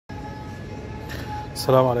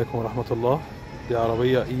السلام عليكم ورحمة الله. دي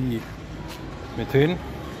عربية اي 200.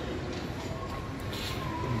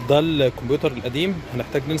 ده الكمبيوتر القديم،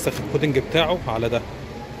 هنحتاج ننسخ الكودينج بتاعه على ده.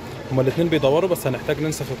 هما الاتنين بيدوروا، بس هنحتاج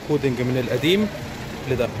ننسخ الكودينج من القديم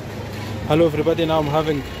لده. Hello everybody, now I'm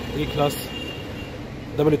having E-Class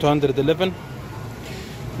W211.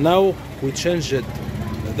 Now we changed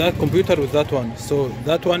that computer with that one. So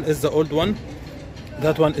that one is the old one,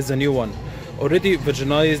 that one is the new one. Already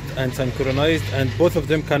virginized and synchronized, and both of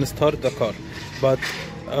them can start the car. But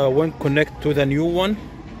when connect to the new one,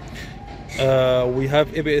 we have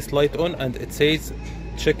ABS light on and it says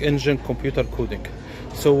check engine computer coding.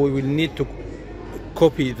 So we will need to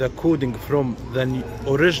copy the coding from the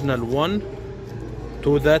original one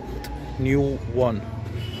to that new one.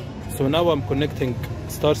 So now I'm connecting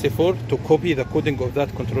star C4 to copy the coding of that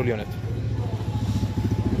control unit.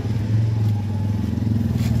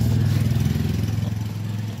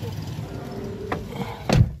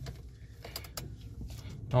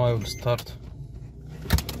 Now I will start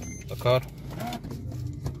the car.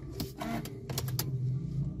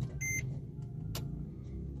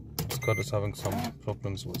 This car is having some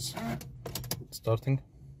problems with starting.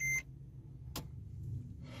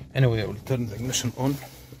 Anyway, I will turn the ignition on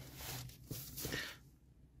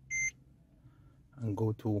and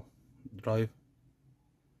go to drive.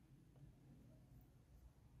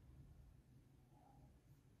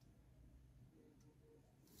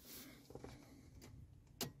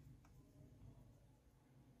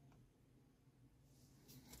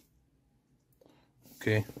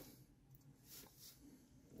 Okay.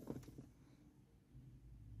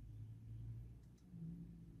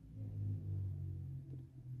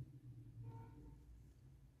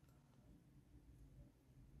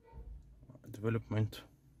 Development.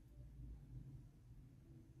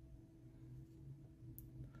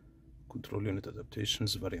 Control unit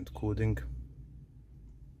adaptations, variant coding.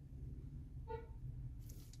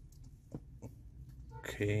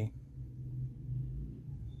 Okay.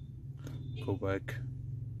 Go back.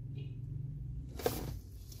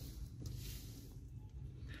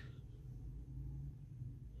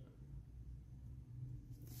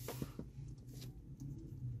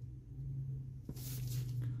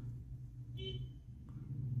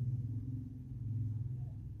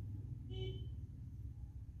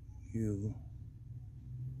 You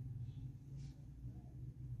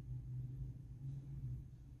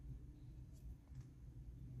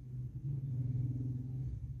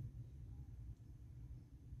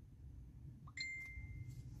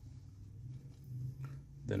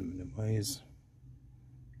then minimize.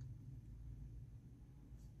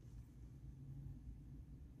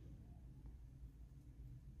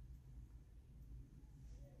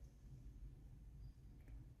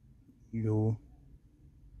 You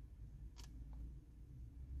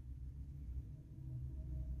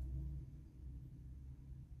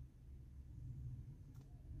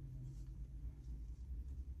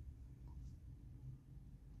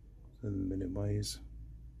then minimize.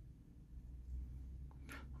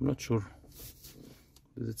 I'm not sure,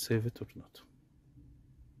 did it save it or not?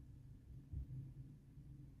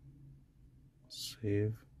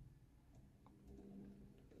 Save.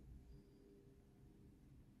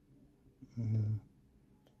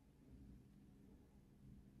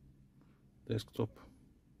 Desktop.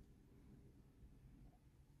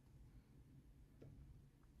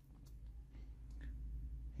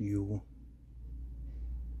 U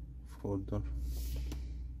folder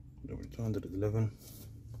W211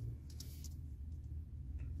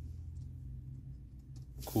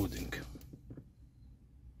 coding,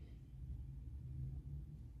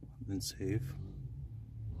 then save.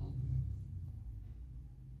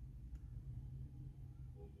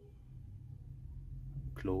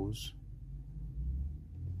 Close.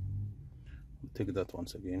 We'll take that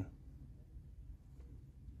once again.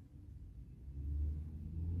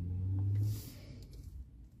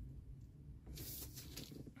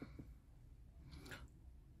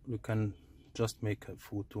 We can just make a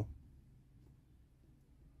photo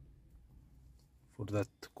for that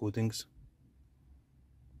codings.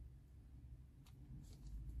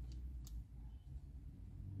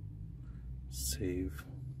 Save.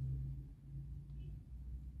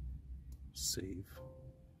 Save.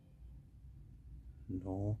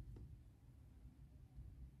 No.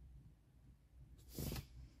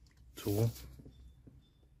 2.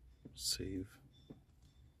 Save.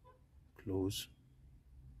 Close.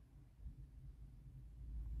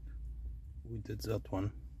 We did that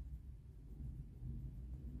one.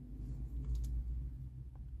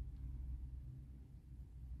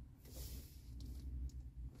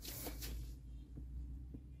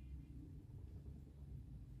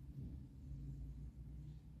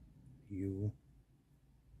 U,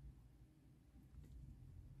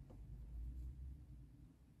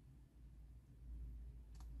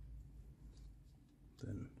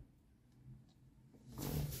 then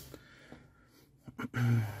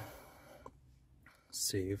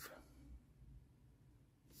save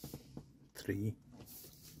 3,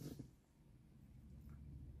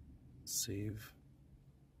 save,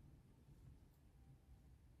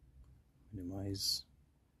 minimize,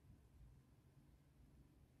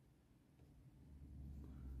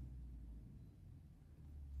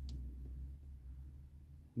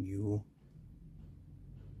 U,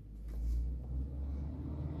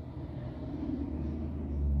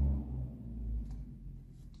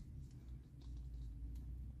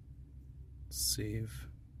 save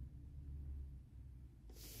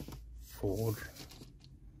 4,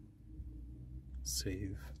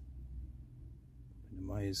 save,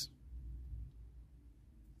 minimize,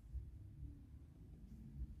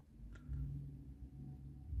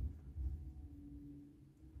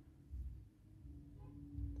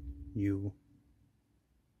 U,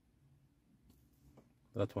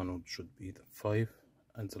 that one should be the 5,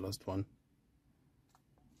 and the last one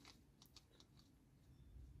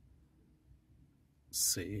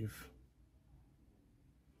save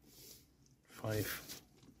 5,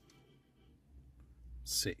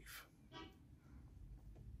 save,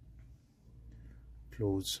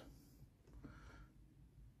 close.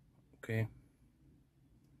 Okay,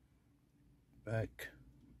 back,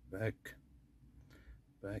 back,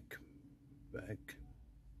 back, back.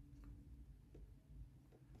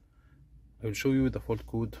 I will show you the fault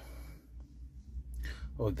code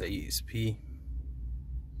of the ESP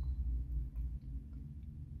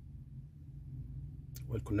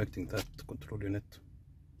while connecting that control unit.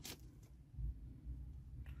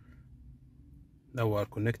 Now we are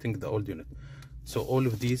connecting the old unit, so all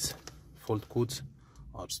of these fault codes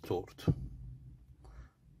are stored.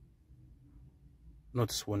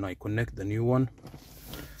 Notice when I connect the new one,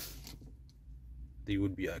 they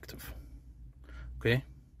would be active. Okay,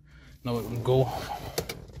 now I will go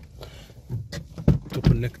to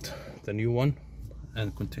connect the new one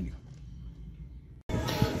and continue.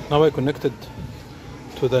 Now I connected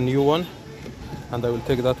to the new one, and I will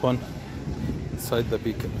take that one inside the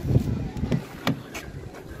beacon.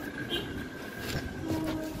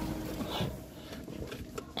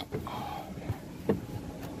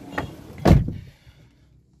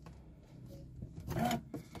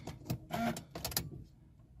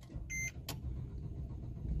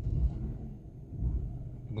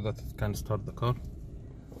 That it can start the car.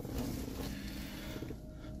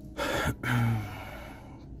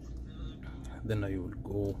 Then I will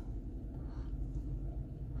go,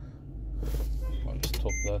 I'll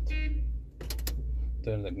stop that,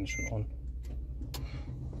 turn the ignition on.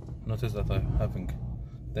 Notice that I'm having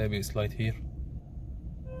the ABS light here.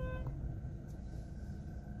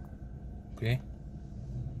 Okay,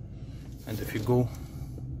 and if you go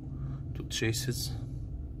to chassis,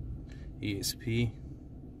 ESP,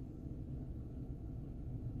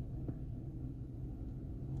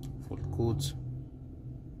 fault codes,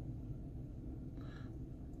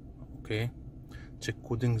 okay, check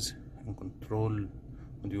codings and control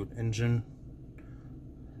module engine,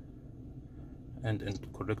 and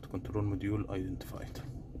incorrect control module identified.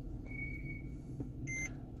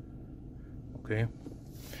 Okay,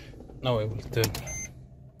 now I will turn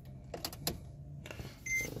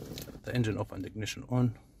the engine off and ignition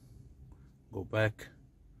on, go back,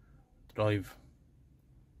 drive,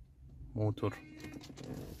 motor,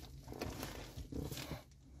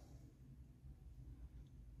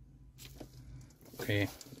 okay,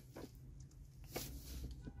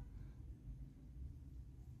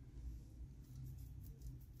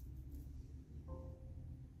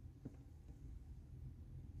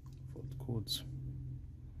 fault codes,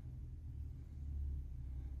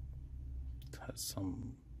 it has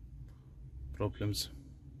some problems.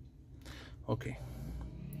 Okay,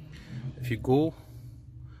 if you go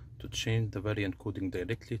to change the variant coding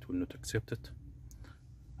directly, it will not accept it.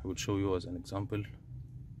 I will show you as an example.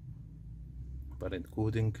 Variant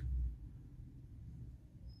coding,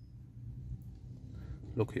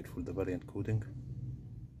 look here for the variant coding.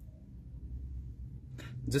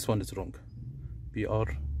 This one is wrong,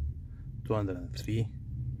 BR 203.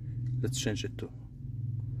 Let's change it to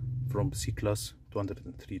from C class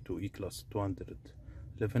 203 to E class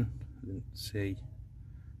 211, then say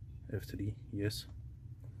F3, yes,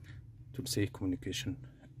 to say communication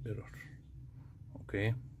error.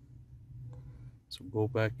 Okay, so go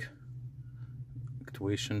back,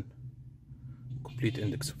 actuation, complete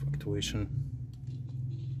index of actuation,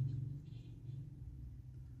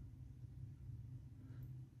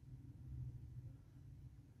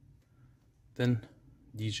 then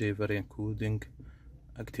DJ variant coding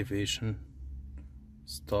activation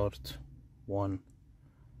start 1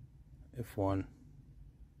 F1.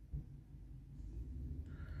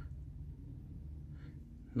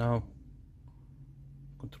 Now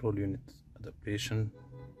control unit adaptation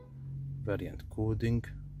variant coding.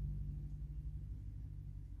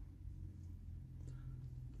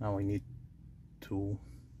 Now I need to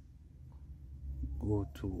go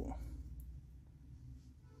to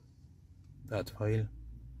that file,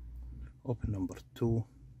 open number 2,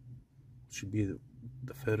 should be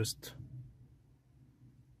the first.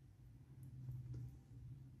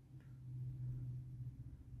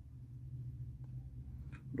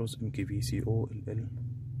 Close mkvcoll,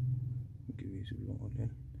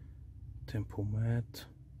 tempomat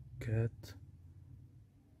cat,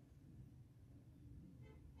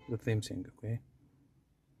 the same thing, okay?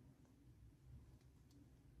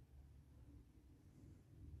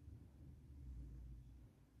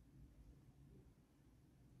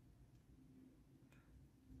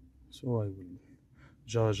 So I will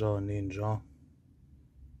ja ninja,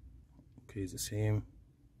 okay, the same.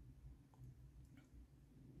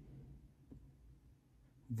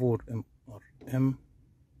 Vor mrm,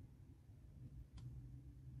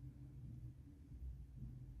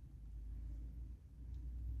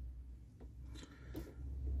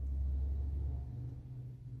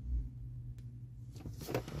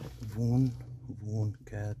 Wohn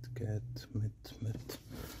cat mit.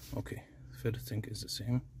 Okay, first thing is the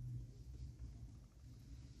same.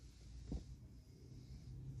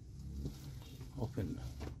 Open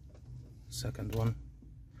second one,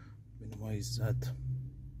 minimize that.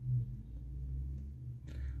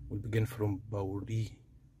 We'll begin from Bauri.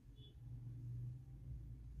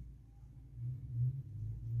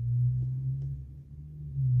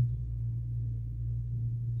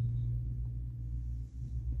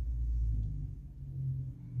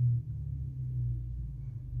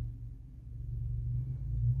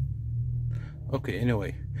 Okay,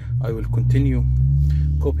 anyway, I will continue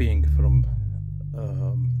copying from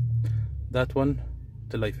that one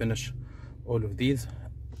till I finish all of these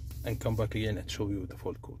and come back again and show you the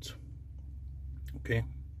fault codes. Okay,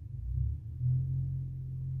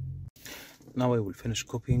 now I will finish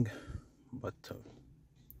copying, but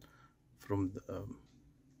from the,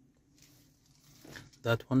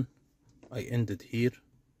 that one I ended here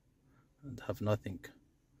and have nothing.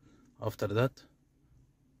 After that,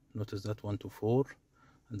 notice that 1 to 4,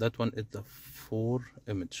 and that one is the 4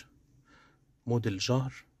 image model jar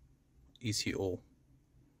ECO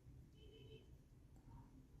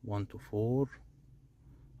 1 to 4.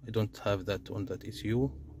 I don't have that on that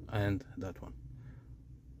ECU, and that one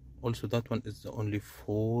also, that one is the only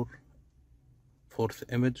fourth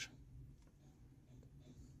image.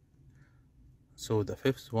 So the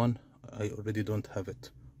 5th one I already don't have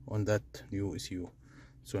it on that new ECU.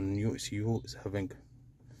 So new ECU is having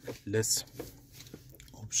less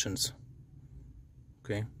options.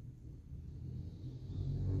 Okay,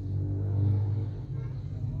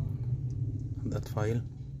 that file,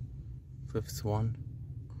 5th one,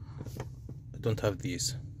 I don't have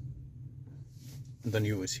these in the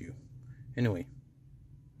new ECU. Anyway,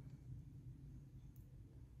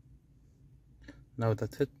 now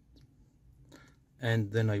that's it, and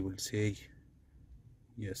then I will say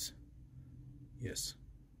yes.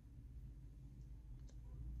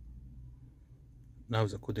 Now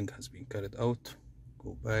the coding has been carried out.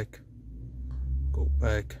 Go back.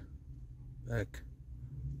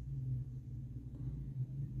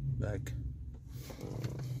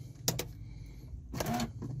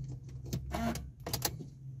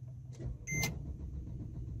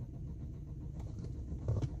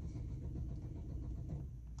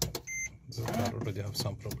 This car already have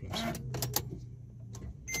some problems,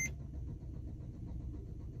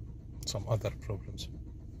 some other problems.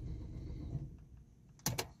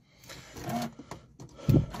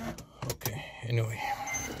 Okay, anyway,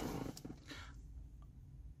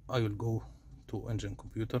 I will go to engine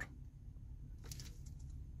computer.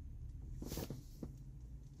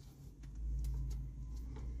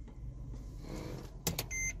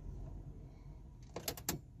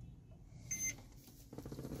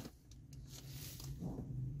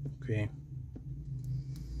 Okay,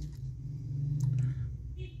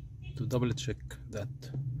 to double check that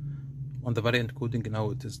on the variant coding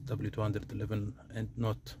now it is W211 and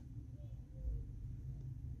not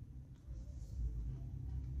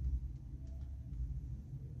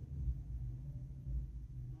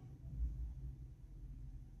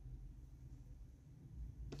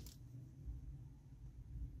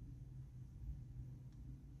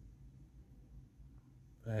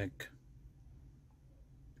back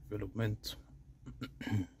development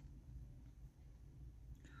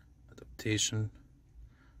Adaptation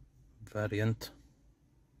variant.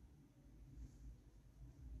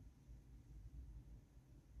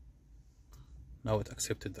 Now it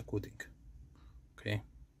accepted the coding. Okay,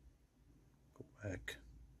 go back.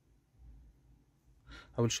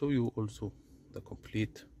 I will show you also the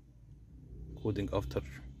complete coding after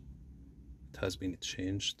it has been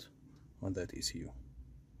changed on that ECU.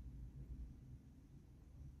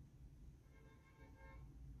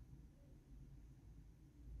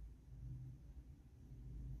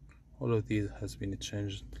 All of these has been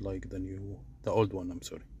changed like the old one, I'm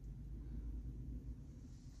sorry.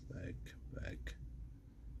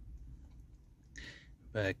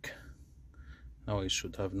 Back. Now I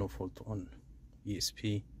should have no fault on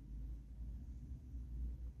ESP.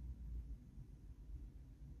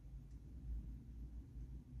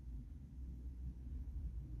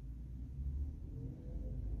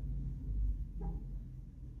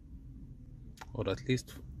 Or at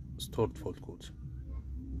least stored fault codes.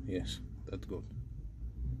 Yes, that's good.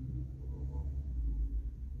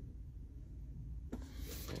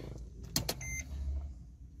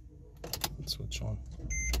 Switch on.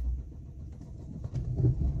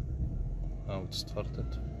 Now it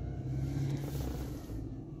started.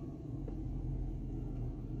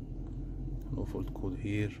 No fault code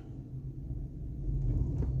here.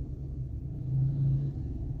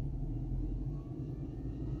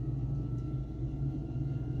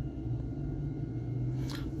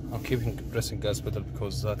 I'm keeping pressing gas pedal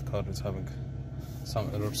because that car is having some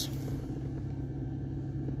errors.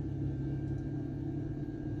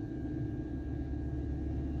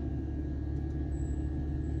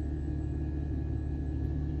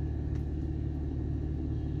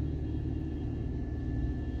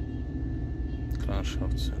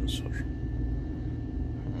 Crankshaft sensor.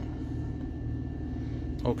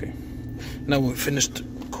 Okay, now we finished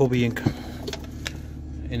copying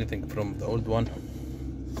anything from the old one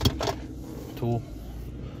to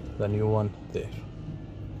the new one there.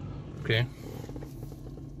 Okay,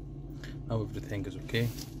 now everything is okay.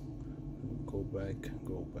 Go back.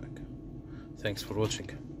 Thanks for watching.